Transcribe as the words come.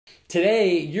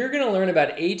Today, you're going to learn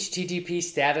about HTTP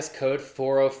status code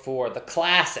 404, the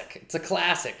classic. It's a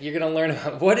classic. You're going to learn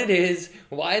about what it is,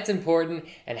 why it's important,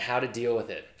 and how to deal with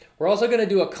it. We're also going to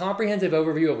do a comprehensive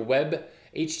overview of web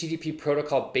HTTP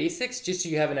protocol basics, just so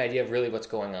you have an idea of really what's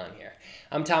going on here.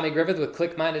 I'm Tommy Griffith with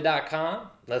clickminded.com.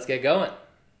 Let's get going.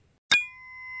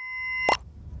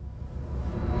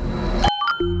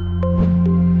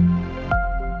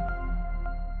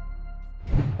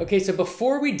 Okay, so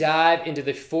before we dive into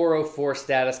the 404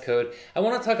 status code, I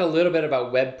want to talk a little bit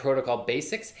about web protocol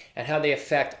basics and how they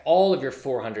affect all of your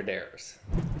 400 errors.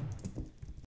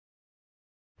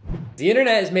 The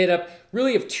internet is made up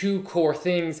really of two core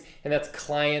things, and that's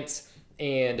clients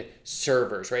and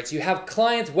servers, right? So you have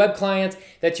clients, web clients,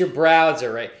 that's your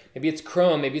browser, right? Maybe it's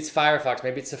Chrome, maybe it's Firefox,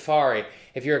 maybe it's Safari.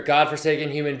 If you're a godforsaken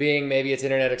human being, maybe it's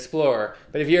Internet Explorer.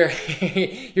 But if you're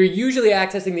you're usually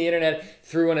accessing the internet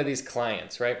through one of these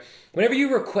clients, right? Whenever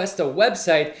you request a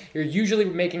website, you're usually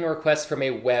making a request from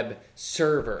a web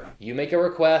server. You make a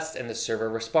request and the server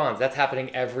responds. That's happening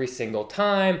every single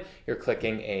time you're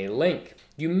clicking a link.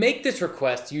 You make this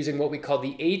request using what we call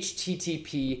the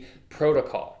HTTP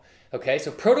protocol. Okay,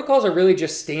 so protocols are really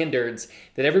just standards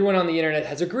that everyone on the internet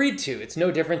has agreed to. It's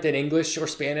no different than English or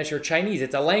Spanish or Chinese.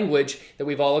 It's a language that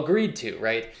we've all agreed to,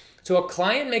 right? So a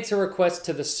client makes a request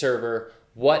to the server.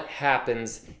 What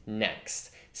happens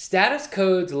next? Status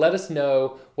codes let us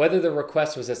know whether the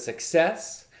request was a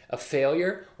success, a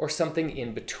failure, or something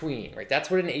in between, right?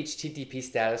 That's what an HTTP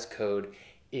status code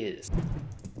is.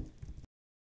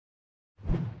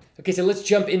 Okay, so let's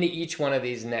jump into each one of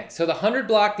these next. So the 100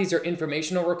 block, these are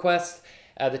informational requests.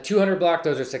 The 200 block,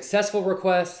 those are successful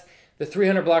requests. The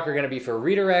 300 block are going to be for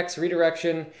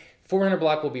redirection. 400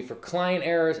 block will be for client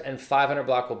errors, and 500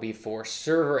 block will be for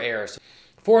server errors.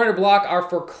 400 block are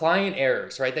for client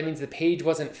errors, right? That means the page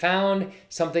wasn't found,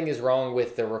 something is wrong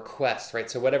with the request, right?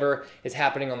 So whatever is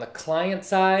happening on the client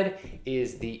side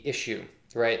is the issue,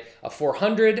 right? A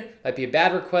 400 might be a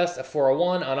bad request, a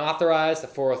 401 unauthorized, a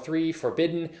 403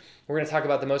 forbidden. We're going to talk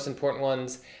about the most important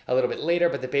ones a little bit later,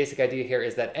 but the basic idea here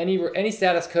is that any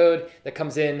status code that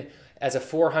comes in as a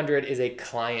 400 is a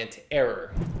client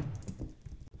error.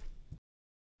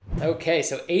 Okay,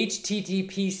 so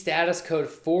HTTP status code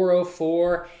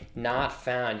 404 not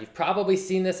found. You've probably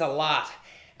seen this a lot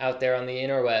out there on the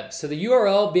interweb. So the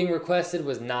URL being requested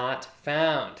was not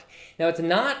found. Now, it's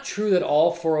not true that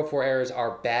all 404 errors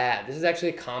are bad. This is actually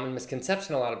a common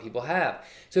misconception a lot of people have.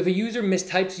 So if a user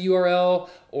mistypes a URL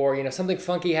or something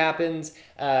funky happens,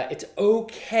 it's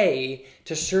okay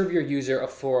to serve your user a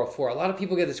 404. A lot of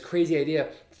people get this crazy idea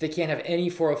that they can't have any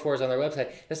 404s on their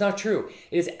website. That's not true.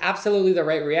 It is absolutely the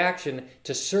right reaction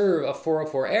to serve a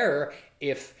 404 error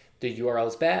if the URL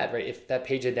is bad, right? If that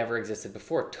page had never existed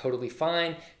before, totally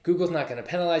fine. Google's not going to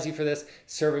penalize you for this.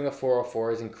 Serving a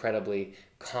 404 is incredibly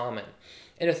common.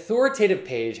 An authoritative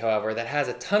page, however, that has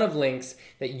a ton of links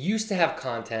that used to have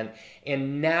content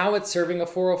and now it's serving a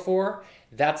 404,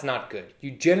 that's not good. You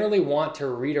generally want to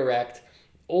redirect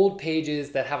old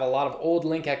pages that have a lot of old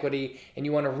link equity, and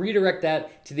you want to redirect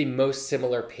that to the most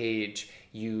similar page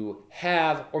you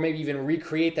have, or maybe even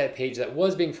recreate that page that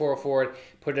was being 404'd,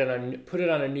 put it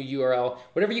on a new URL,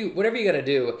 whatever you got to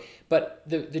do. But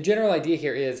the general idea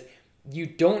here is you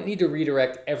don't need to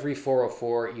redirect every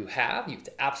 404 you have. You have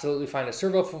to absolutely find a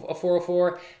server a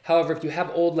 404. However, if you have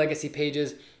old legacy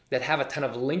pages that have a ton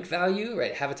of link value,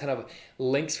 right, have a ton of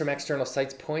links from external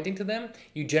sites pointing to them,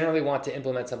 you generally want to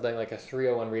implement something like a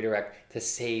 301 redirect to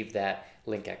save that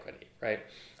link equity, right?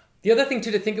 The other thing too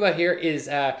to think about here is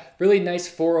really nice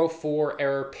 404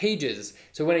 error pages.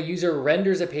 So when a user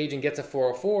renders a page and gets a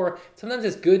 404, sometimes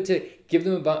it's good to give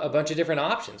them a bunch of different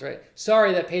options, right?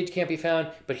 Sorry, that page can't be found,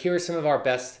 but here are some of our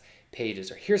best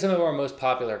pages, or here's some of our most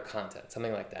popular content,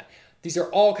 something like that. These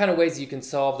are all kind of ways that you can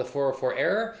solve the 404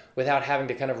 error without having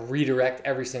to kind of redirect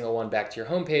every single one back to your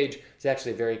home page. It's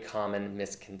actually a very common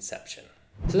misconception.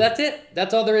 So that's it.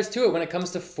 That's all there is to it when it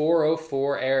comes to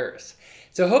 404 errors.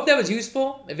 So I hope that was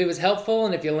useful. If it was helpful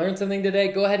and if you learned something today,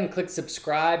 go ahead and click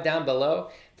subscribe down below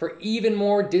for even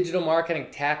more digital marketing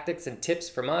tactics and tips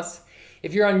from us.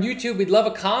 If you're on YouTube, we'd love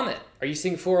a comment. Are you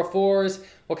seeing 404s?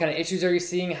 What kind of issues are you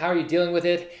seeing? How are you dealing with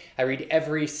it? I read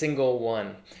every single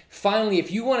one. Finally, if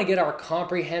you want to get our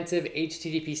comprehensive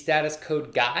HTTP status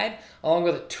code guide, along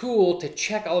with a tool to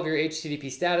check all of your HTTP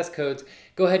status codes,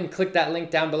 go ahead and click that link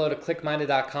down below to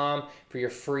clickminded.com for your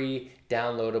free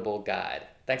downloadable guide.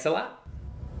 Thanks a lot.